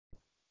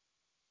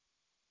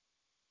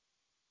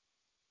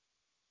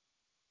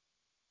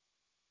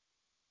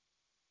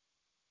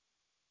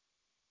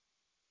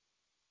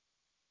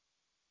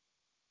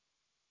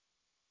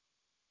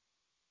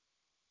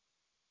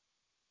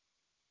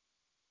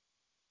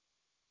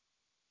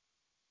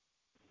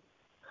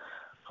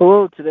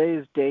Hello, today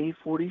is day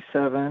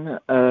 47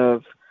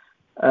 of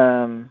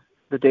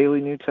the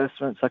Daily New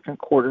Testament second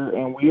quarter,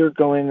 and we are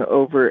going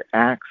over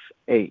Acts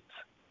 8.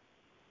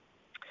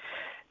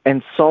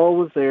 And Saul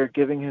was there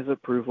giving his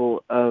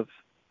approval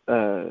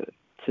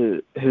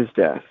to his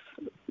death.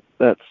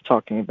 That's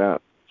talking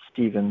about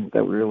Stephen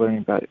that we were learning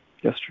about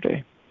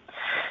yesterday.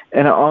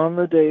 And on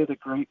the day the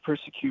great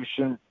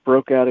persecution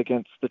broke out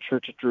against the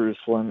church at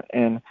Jerusalem,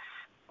 and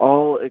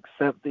all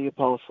except the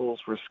apostles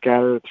were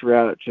scattered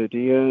throughout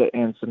Judea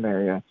and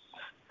Samaria.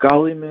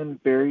 Godly men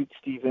buried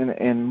Stephen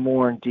and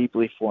mourned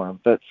deeply for him,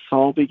 but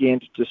Saul began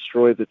to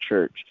destroy the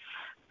church.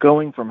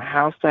 Going from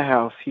house to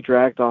house, he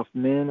dragged off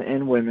men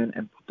and women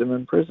and put them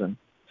in prison.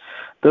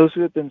 Those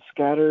who had been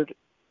scattered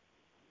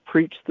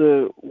preached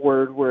the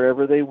word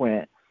wherever they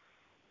went.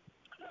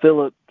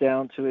 Philip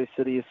down to a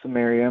city of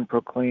Samaria and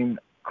proclaimed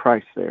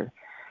Christ there.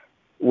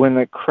 When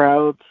the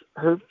crowds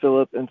heard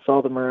Philip and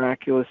saw the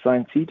miraculous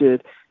signs he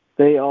did,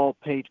 they all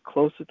paid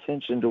close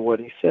attention to what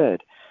he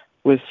said.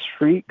 With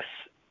shrieks,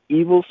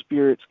 evil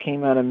spirits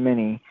came out of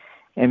many,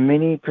 and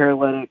many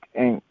paralytic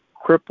and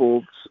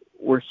cripples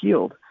were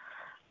healed.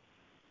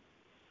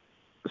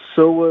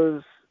 So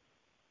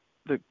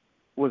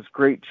was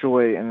great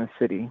joy in the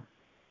city.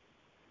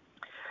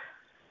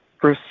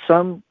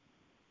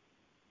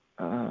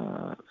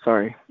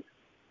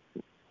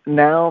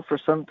 Now for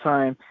some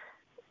time,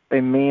 a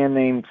man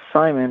named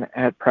Simon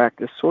had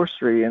practiced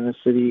sorcery in the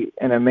city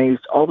and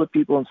amazed all the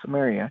people in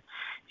Samaria.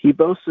 He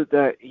boasted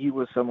that he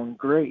was someone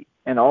great,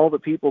 and all the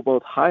people,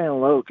 both high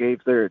and low,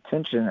 gave their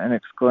attention and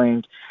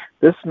exclaimed,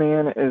 "This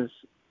man is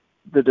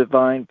the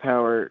divine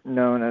power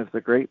known as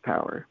the Great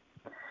Power."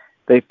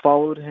 They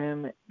followed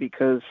him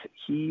because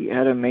he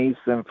had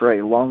amazed them for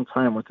a long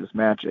time with his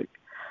magic.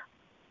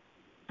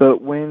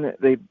 But when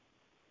they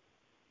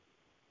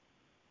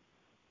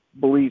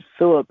believed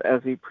Philip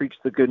as he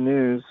preached the good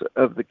news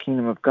of the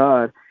kingdom of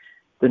God,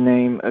 the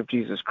name of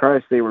Jesus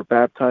Christ, they were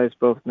baptized,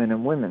 both men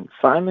and women.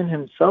 Simon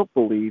himself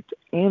believed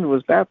and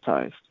was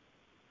baptized.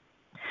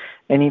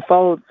 And he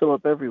followed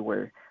Philip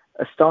everywhere,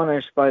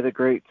 astonished by the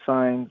great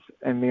signs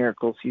and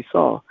miracles he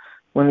saw.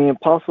 When the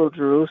apostle in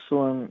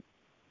Jerusalem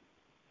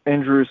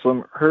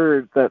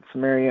heard that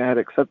Samaria had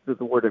accepted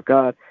the word of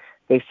God,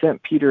 they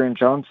sent Peter and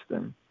John to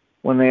them.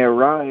 When they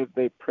arrived,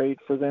 they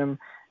prayed for them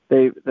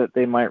that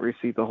they might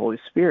receive the Holy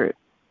Spirit.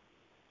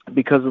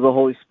 Because of the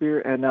Holy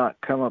Spirit had not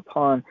come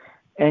upon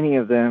any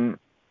of them,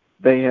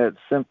 they had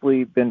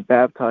simply been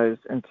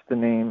baptized into the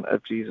name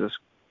of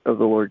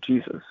the Lord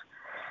Jesus.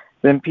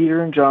 Then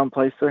Peter and John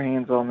placed their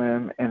hands on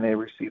them, and they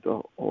received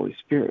the Holy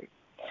Spirit.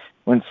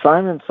 When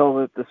Simon saw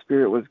that the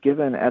Spirit was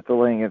given at the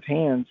laying of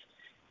hands,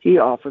 he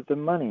offered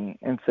them money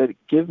and said,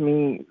 "Give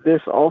me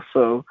this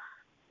also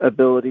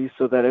ability,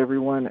 so that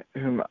everyone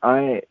whom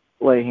I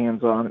lay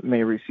hands on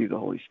may receive the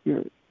Holy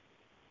Spirit."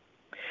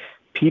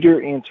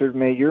 Peter answered,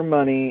 "May your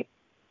money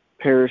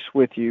perish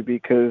with you,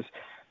 because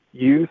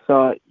you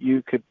thought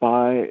you could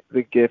buy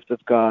the gift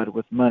of God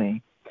with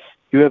money.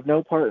 You have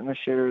no part in the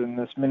share in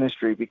this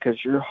ministry,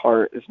 because your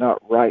heart is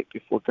not right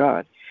before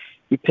God.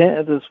 Repent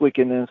of this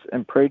wickedness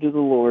and pray to the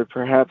Lord.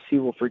 Perhaps he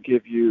will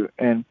forgive you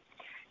and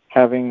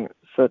having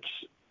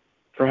such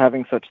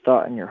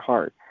thought in your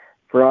heart.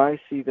 For I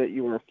see that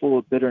you are full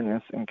of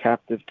bitterness and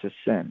captive to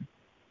sin."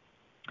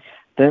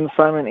 Then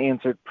Simon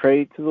answered,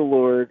 "Pray to the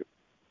Lord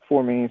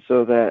for me,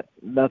 so that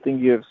nothing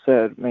you have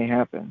said may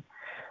happen."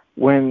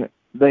 When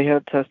they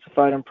had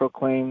testified and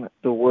proclaimed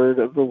the word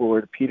of the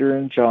Lord, Peter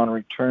and John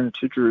returned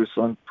to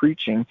Jerusalem,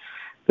 preaching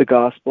the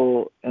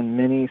gospel in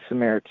many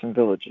Samaritan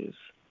villages.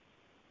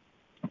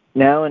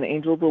 Now an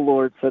angel of the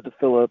Lord said to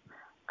Philip,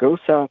 "Go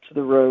south to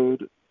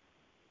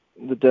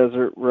the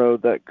desert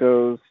road that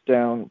goes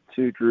down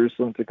to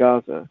Jerusalem to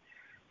Gaza."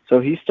 So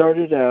he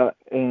started out,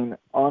 and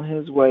on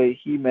his way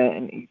he met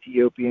an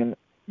Ethiopian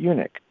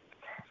eunuch,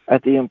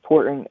 at the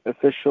important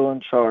official in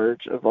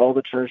charge of all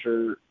the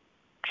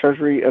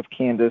treasury of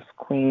Candace,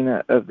 queen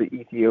of the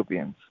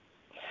Ethiopians.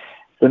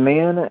 The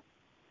man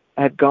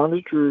had gone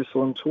to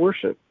Jerusalem to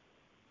worship,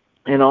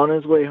 and on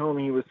his way home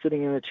he was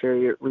sitting in a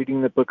chariot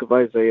reading the book of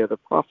Isaiah the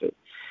prophet.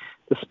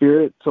 The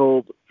Spirit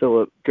told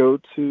Philip, "Go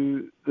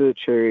to the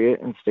chariot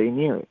and stay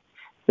near it."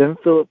 Then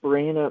Philip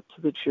ran up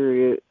to the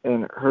chariot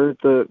and heard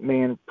the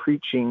man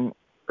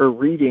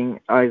reading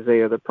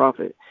Isaiah the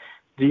prophet.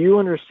 "Do you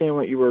understand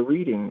what you are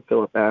reading?"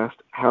 Philip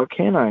asked. "How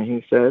can I,"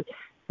 he said,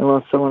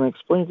 "unless someone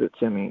explains it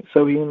to me?"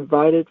 So he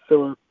invited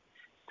Philip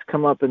to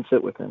come up and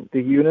sit with him.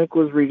 The eunuch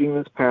was reading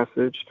this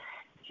passage.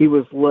 He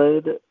was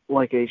led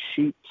like a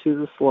sheep to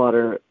the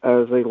slaughter,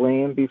 as a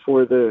lamb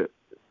before the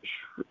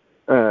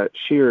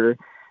shearer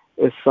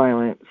is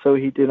silent, so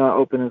he did not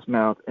open his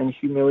mouth. In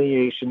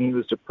humiliation he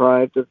was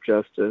deprived of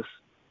justice.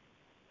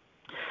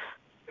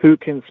 Who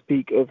can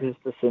speak of his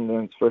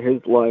descendants? For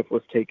his life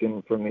was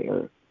taken from the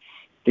earth.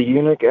 The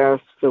eunuch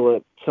asked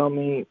Philip, "Tell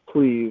me,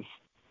 please,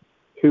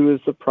 who is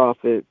the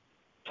prophet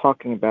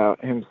talking about,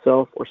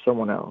 himself or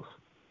someone else?"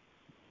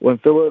 When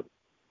Philip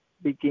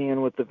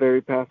began with the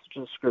very passage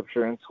of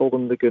Scripture and told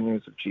him the good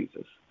news of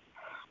Jesus.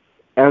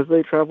 As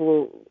they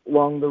traveled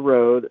along the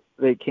road,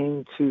 they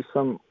came to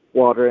some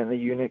water, and the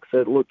eunuch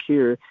said, "Look,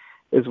 here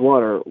is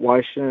water.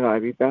 Why shouldn't I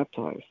be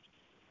baptized?"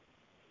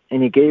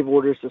 And he gave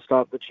orders to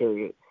stop the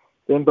chariot.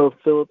 Then both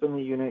Philip and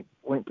the eunuch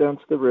went down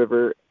to the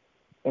river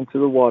into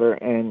the water,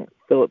 and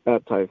Philip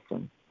baptized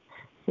them.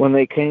 When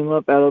they came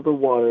up out of the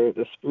water,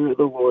 the Spirit of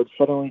the Lord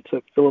suddenly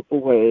took Philip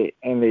away,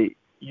 and the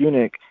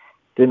eunuch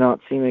did not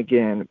see him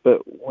again,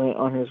 but went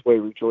on his way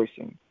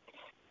rejoicing.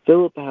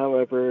 Philip,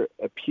 however,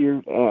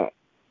 appeared at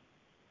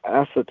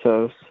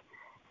Azotus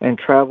and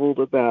traveled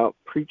about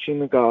preaching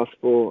the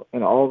gospel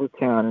in all the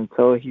town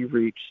until he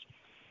reached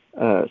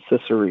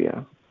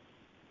Caesarea.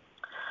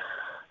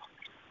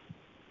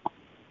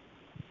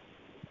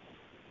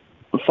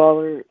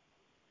 Father,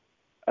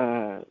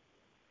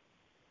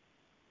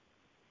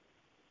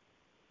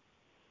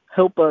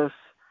 help us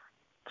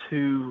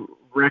to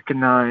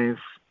recognize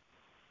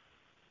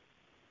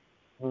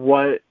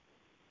what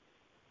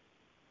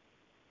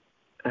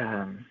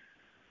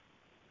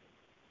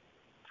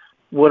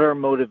our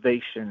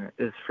motivation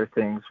is for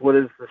things. What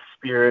is the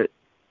spirit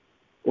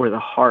or the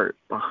heart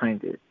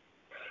behind it?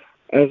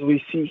 As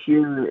we see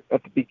here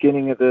at the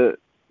beginning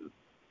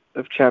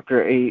of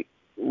chapter 8,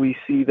 we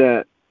see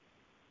that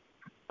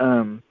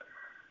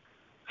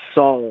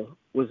Saul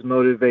was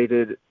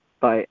motivated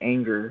by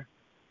anger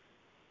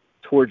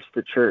towards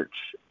the church,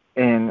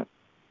 and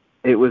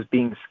it was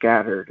being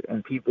scattered,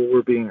 and people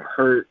were being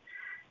hurt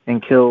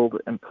and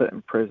killed and put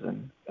in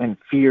prison, and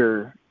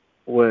fear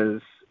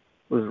was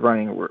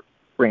running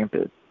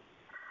rampant.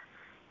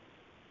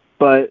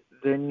 But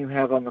then you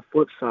have on the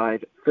flip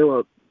side,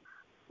 Philip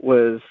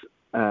was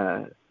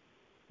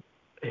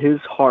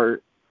his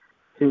heart,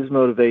 his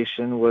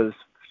motivation was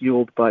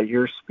fueled by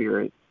your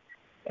spirit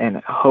and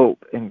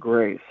hope and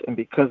grace, and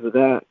because of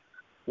that,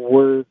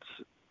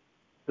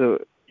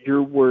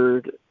 your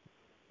word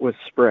was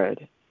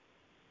spread.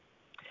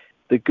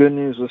 The good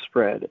news was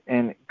spread,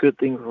 and good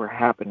things were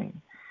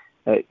happening.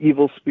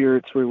 Evil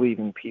spirits were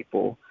leaving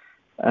people.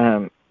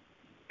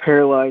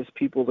 Paralyzed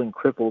people and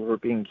crippled were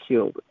being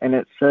healed. And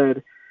it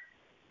said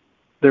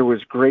there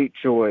was great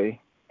joy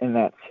in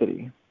that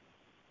city.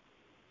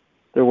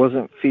 There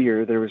wasn't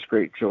fear, there was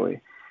great joy.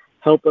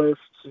 Help us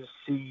to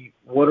see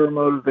what our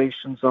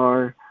motivations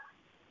are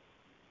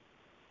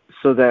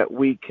so that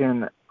we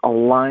can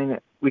align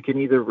it. We can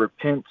either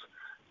repent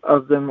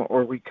of them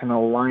or we can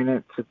align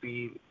it to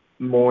be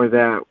more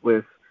that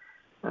with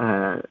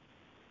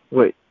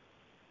what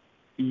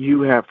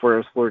you have for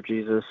us, Lord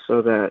Jesus,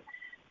 so that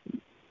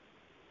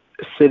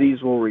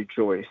cities will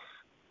rejoice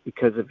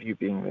because of you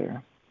being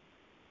there.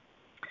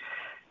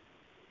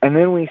 And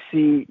then we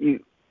see, you,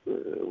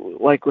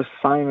 like with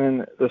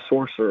Simon the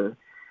sorcerer,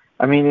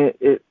 I mean,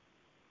 it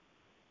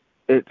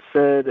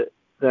said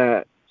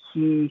that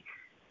he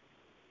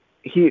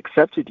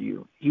accepted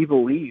you. He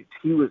believed.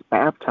 He was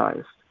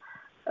baptized.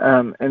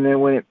 And then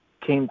when it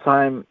came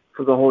time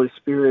for the Holy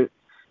Spirit,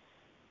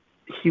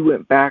 he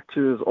went back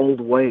to his old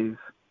ways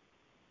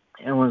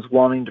and was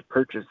wanting to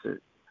purchase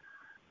it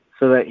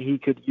so that he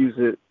could use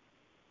it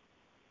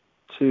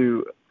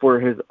for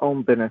his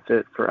own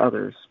benefit for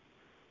others,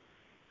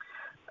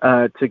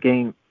 to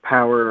gain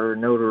power or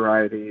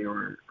notoriety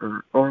or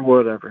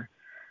whatever.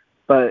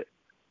 But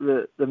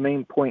the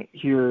main point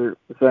here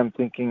that I'm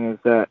thinking is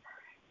that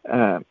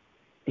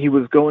he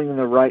was going in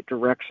the right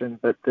direction,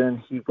 but then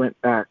he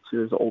went back to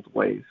his old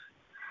ways.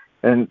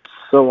 And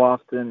so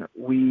often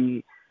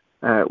we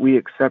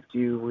accept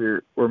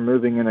you, we're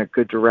moving in a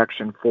good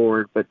direction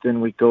forward, but then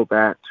we go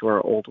back to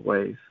our old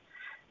ways.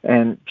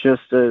 And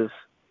just as,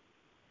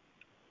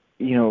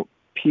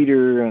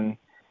 Peter and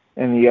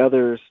the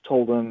others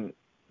told him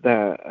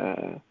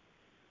that,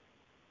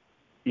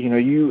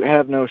 you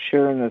have no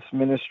share in this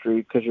ministry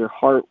because your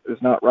heart is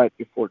not right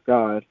before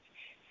God.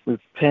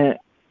 Repent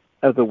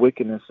of the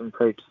wickedness and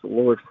pray to the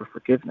Lord for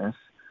forgiveness.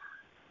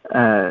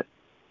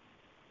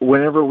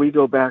 Whenever we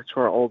go back to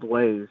our old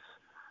ways,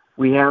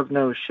 we have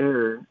no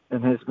share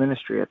in his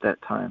ministry at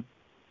that time.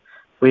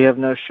 We have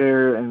no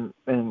share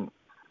in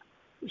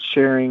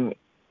sharing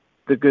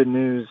the good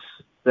news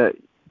that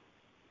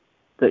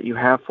you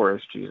have for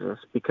us, Jesus,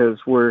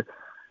 because we're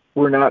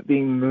not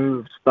being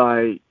moved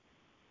by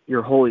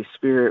your Holy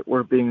Spirit.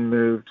 We're being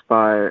moved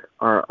by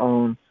our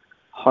own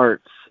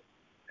heart's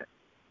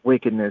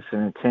wickedness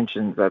and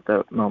intentions at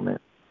that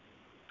moment.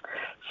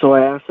 So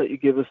I ask that you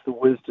give us the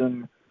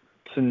wisdom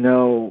to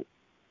know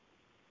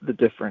the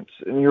difference.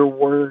 And your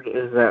word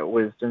is that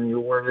wisdom. Your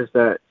word is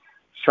that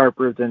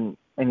sharper than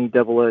any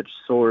double-edged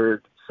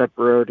sword,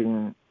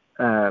 separating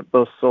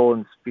both soul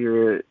and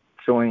spirit,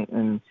 joint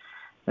and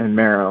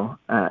marrow.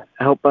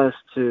 Help us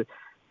to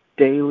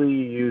daily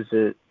use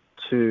it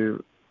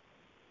to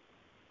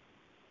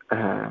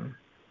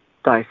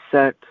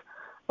dissect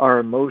our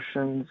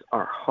emotions,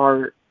 our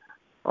heart,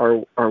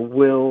 our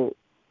will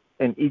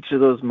in each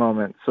of those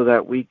moments so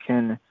that we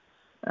can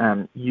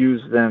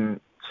use them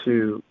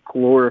to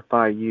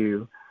glorify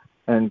you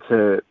and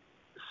to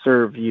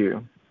serve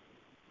you.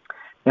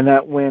 And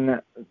that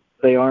when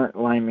they aren't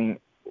lining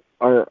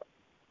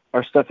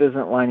our stuff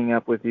isn't lining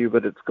up with you,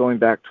 but it's going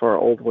back to our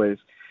old ways.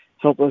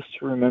 Help us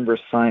to remember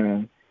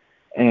Simon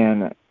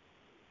and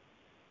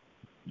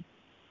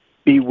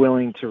be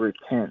willing to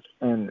repent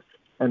and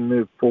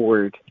move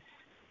forward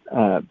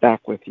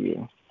back with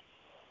you.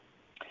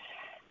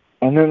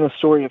 And then the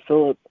story of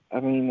Philip,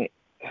 I mean,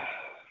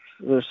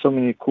 there's so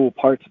many cool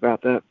parts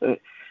about that, but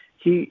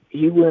he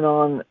went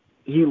on,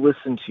 he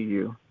listened to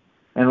you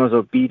and was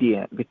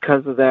obedient.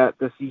 Because of that,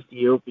 this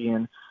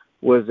Ethiopian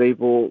was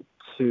able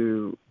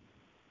to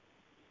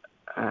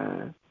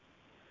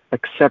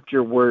accept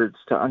your words,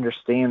 to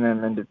understand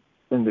them,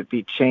 and to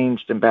be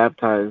changed and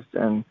baptized.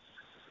 And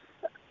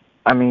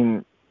I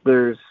mean,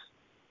 there's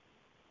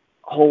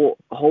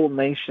whole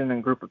nation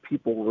and group of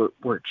people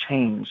were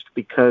changed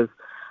because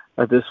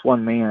of this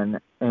one man,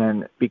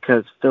 and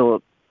because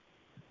Philip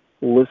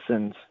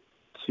listened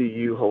to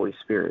you, Holy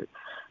Spirit.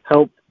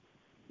 Help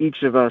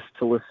each of us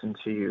to listen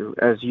to you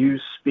as you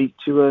speak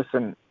to us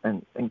and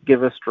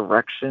give us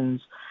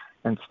directions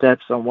and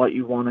steps on what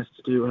you want us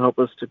to do. Help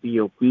us to be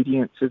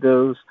obedient to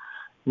those,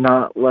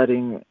 not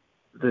letting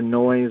the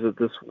noise of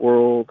this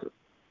world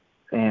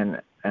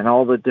and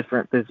all the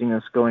different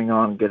busyness going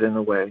on get in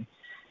the way.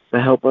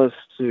 But help us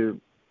to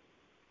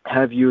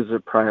have you as a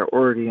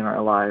priority in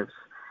our lives,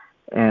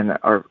 and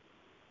our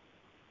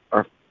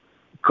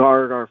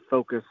guard our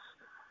focus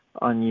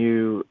on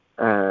you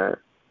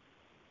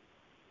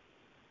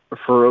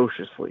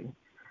ferociously.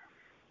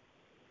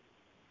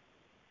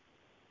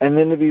 And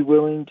then to be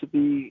willing to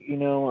be,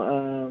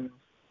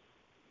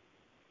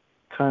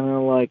 kind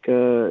of like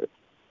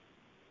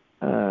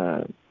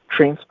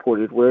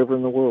transported wherever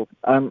in the world.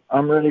 I'm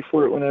ready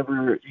for it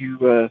whenever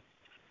you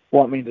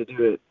want me to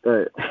do it.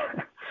 But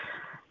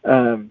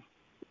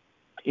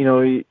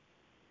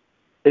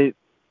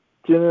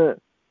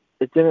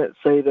it didn't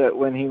say that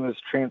when he was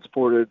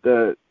transported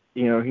that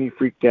he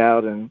freaked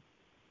out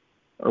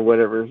or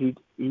whatever. He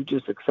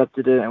just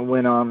accepted it and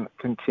went on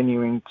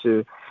continuing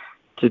to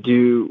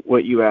do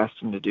what you asked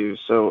him to do.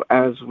 So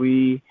as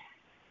we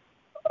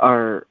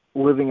are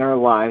living our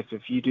life,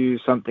 if you do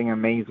something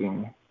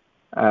amazing,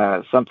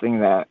 something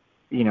that,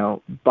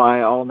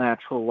 by all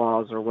natural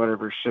laws or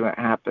whatever shouldn't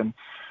happen,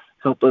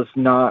 help us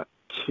not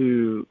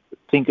to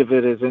think of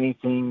it as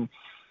anything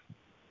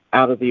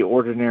out of the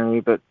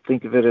ordinary, but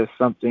think of it as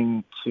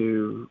something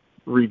to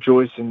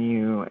rejoice in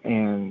you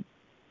and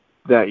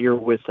that you're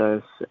with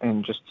us,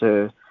 and just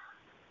to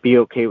be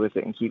okay with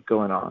it and keep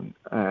going on.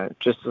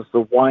 Just as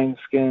the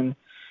wineskin,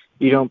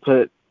 you don't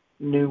put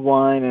new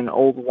wine in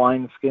old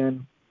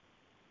wineskin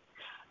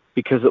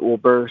because it will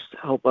burst.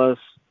 Help us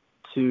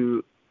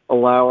to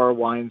allow our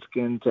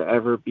wineskin to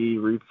ever be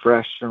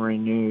refreshed and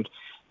renewed,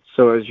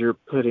 so as you're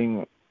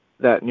putting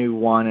that new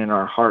wine in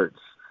our hearts,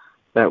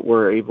 that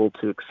we're able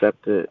to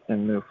accept it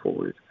and move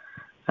forward.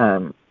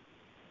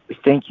 We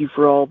thank you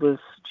for all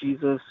this,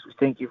 Jesus. We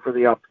thank you for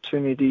the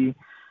opportunity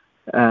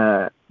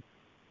to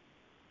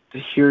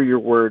hear your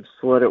words,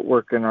 to let it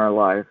work in our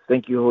life.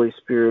 Thank you, Holy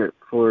Spirit,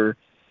 for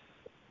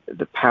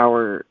the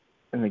power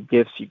and the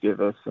gifts you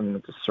give us and the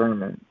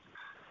discernment.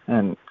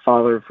 And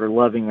Father, for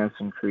loving us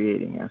and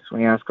creating us.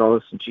 We ask all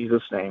this in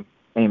Jesus' name.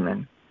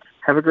 Amen.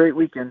 Have a great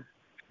weekend.